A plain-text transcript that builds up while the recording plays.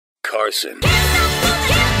Carson.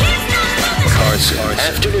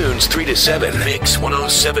 Afternoons 3 to 7. Mix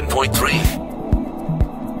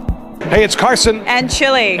 107.3. Hey, it's Carson and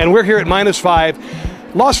Chilli. And we're here at -5,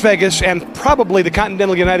 Las Vegas, and probably the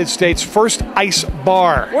continental United States' first ice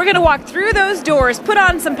bar. We're going to walk through those doors, put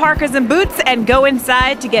on some parkas and boots, and go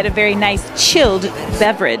inside to get a very nice chilled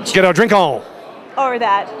beverage. Get our drink on. Or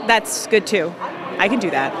that. That's good too. I can do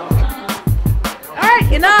that. All right,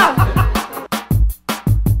 enough.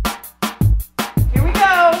 Here we go.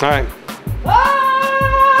 All right.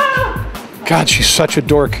 Whoa! God, she's such a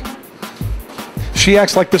dork. She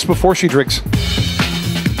acts like this before she drinks.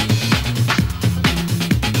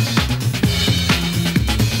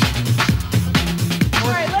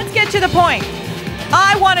 All right, let's get to the point.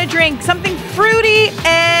 I want to drink something fruity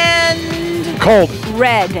and cold.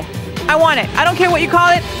 Red. I want it. I don't care what you call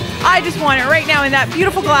it. I just want it right now in that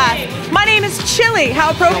beautiful glass. My name is Chilli.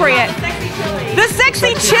 How appropriate. The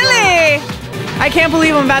sexy chili. I can't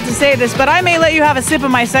believe I'm about to say this, but I may let you have a sip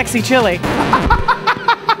of my sexy chili.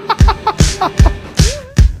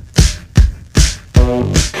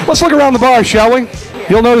 Let's look around the bar, shall we?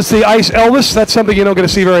 You'll notice the Ice Elvis. That's something you don't get to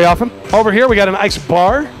see very often. Over here, we got an ice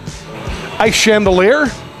bar, ice chandelier.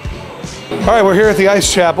 All right, we're here at the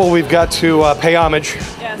Ice Chapel. We've got to pay homage.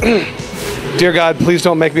 Yes. Dear God, please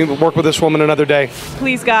don't make me work with this woman another day.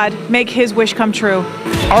 Please, God, make his wish come true.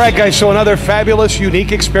 All right, guys, so another fabulous,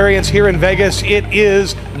 unique experience here in Vegas. It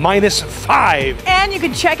is -5. And you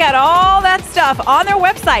can check out all that stuff on their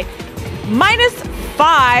website,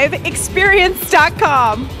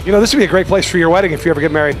 -5experience.com. You know, this would be a great place for your wedding if you ever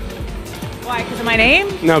get married. Why, because of my name?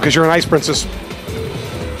 No, because you're an ice princess.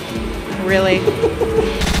 Really?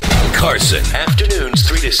 Carson, afternoons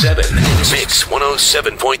 3 to 7. Mix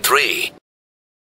 107.3.